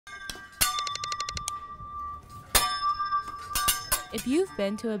If you've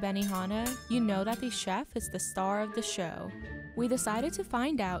been to a Benihana, you know that the chef is the star of the show. We decided to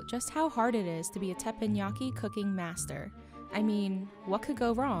find out just how hard it is to be a teppanyaki cooking master. I mean, what could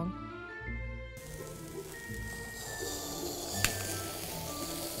go wrong?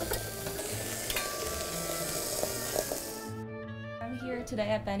 I'm here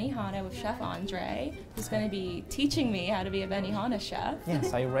today at Benihana with Chef Andre, who's going to be teaching me how to be a Benihana chef.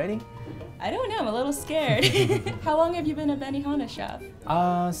 Yes, are you ready? I don't know, I'm a little scared. How long have you been a Benihana chef?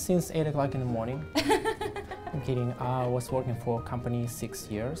 Since 8 o'clock in the morning. I'm kidding. I was working for a company 6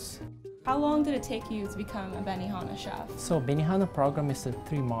 years. How long did it take you to become a Benihana chef? So Benihana program is a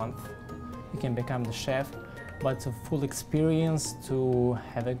 3-month. You can become the chef, but to full experience to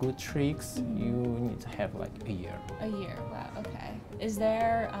have a good tricks, you need to have like a year. A year, wow, okay. Is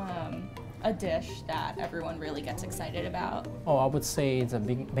there a dish that everyone really gets excited about? Oh, I would say the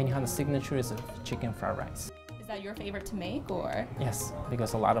Benihana signature is a chicken fried rice. Is that your favorite to make, or? Yes,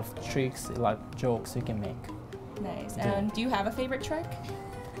 because a lot of tricks, a lot of jokes you can make. Nice. And do you have a favorite trick?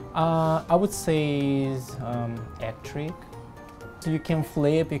 I would say egg trick. So you can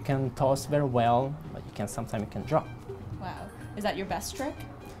flip, you can toss very well, but sometimes you can drop. Wow. Is that your best trick?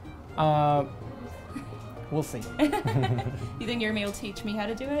 We'll see. You think you're able to teach me how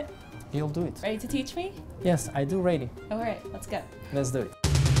to do it? You'll do it. Ready to teach me? Yes, I do ready. All right, let's go. Let's do it.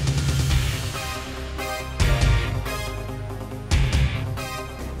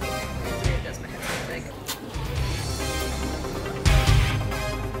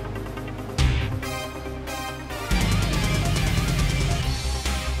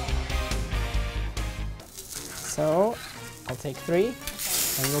 So, I'll take 3,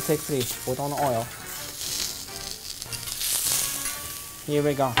 and you'll take 3. Put on oil. Here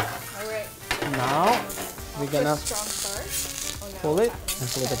we go. All right. Now, we're gonna pull it and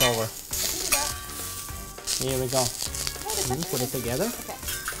flip it over. Here we go. Put it together. Okay.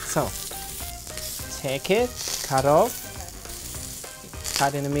 So, take it, cut off,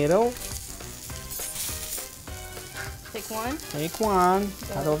 cut in the middle. Take one. Take one,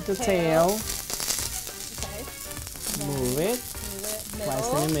 cut off the tail. Move it, slice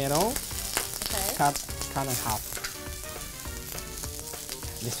in the middle, cut in half.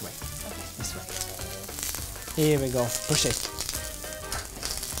 This way, this way. Here we go, push it.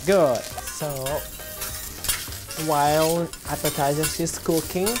 Good. So, while appetizer is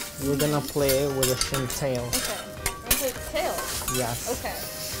cooking, we're gonna play with the shrimp tail. Okay, I'm gonna play the tail? Yes.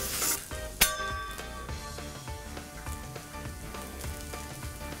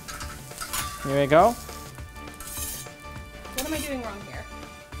 Okay. Here we go. What am I doing wrong here?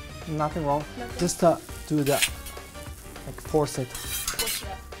 Nothing wrong. Nothing? Just do the, force it. Push it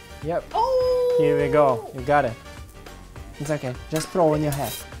up. Yep. Oh! Here we go. You got it. It's okay. Just throw in your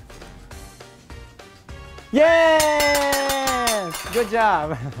head. Yes! Good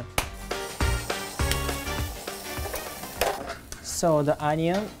job. So the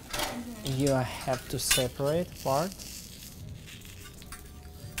onion, you have to separate apart.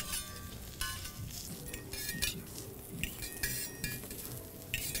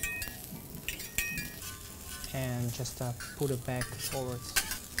 And just put it back forwards.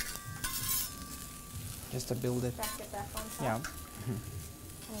 Just to build it. Back it back on top? Yeah.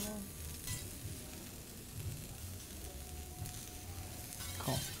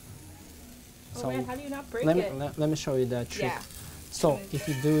 Cool. Oh man, how do you not break let it? Let me show you the trick. Yeah. So if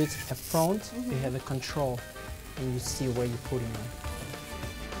you do it up front, you have a control and you see where you're putting it.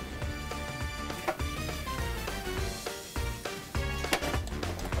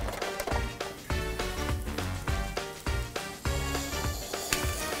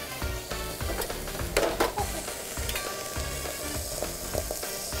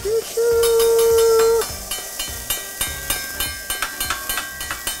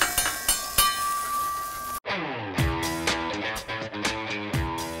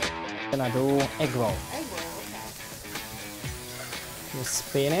 Gonna do egg roll. Egg roll, okay. You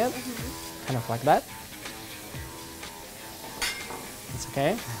spin it, kind of like that. It's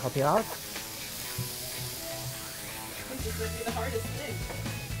okay. I help you out. This would be the hardest thing.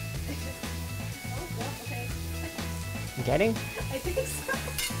 Oh, well, okay. You getting? I think so.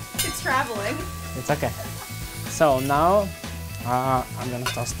 It's traveling. It's okay. So now I'm gonna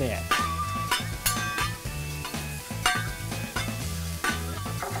toss the egg.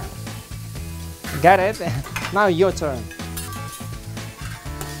 Got it? Now your turn.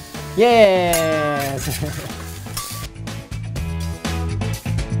 Yes!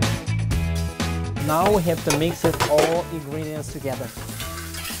 Now we have to mix it all ingredients together.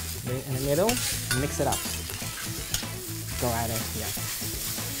 In the middle, mix it up. Go at it, yeah.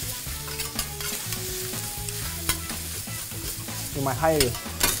 You might hire you.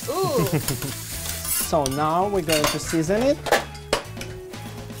 Ooh. So now we're going to season it.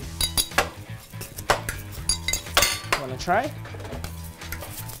 Wanna try?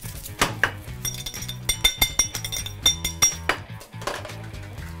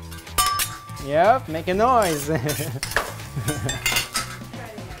 Yep, make a noise.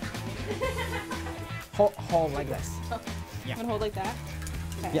 hold like this. Yeah. I'm gonna hold like that?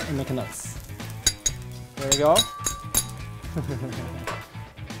 Okay. Yeah, and make a noise. There we go.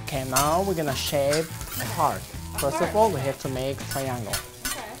 Okay, now we're gonna shape a heart. First of all, we have to make a triangle.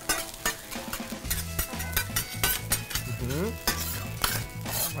 Okay.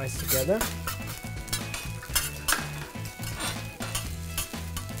 All right, together.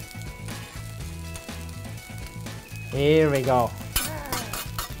 Here we go.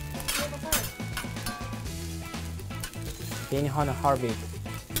 Benihana heartbeat.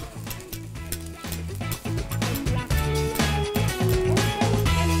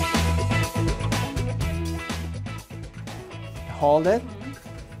 Hold it,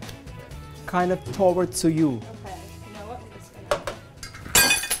 kind of toward to you. Okay. You know what? We're just gonna...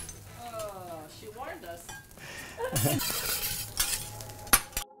 Oh, she warned us.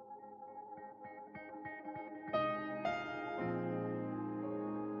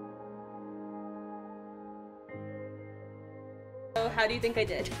 So how do you think I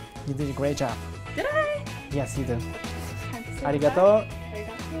did? You did a great job. Did I? Yes, you did. Time to say Arigato. goodbye.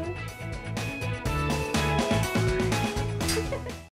 Arigato.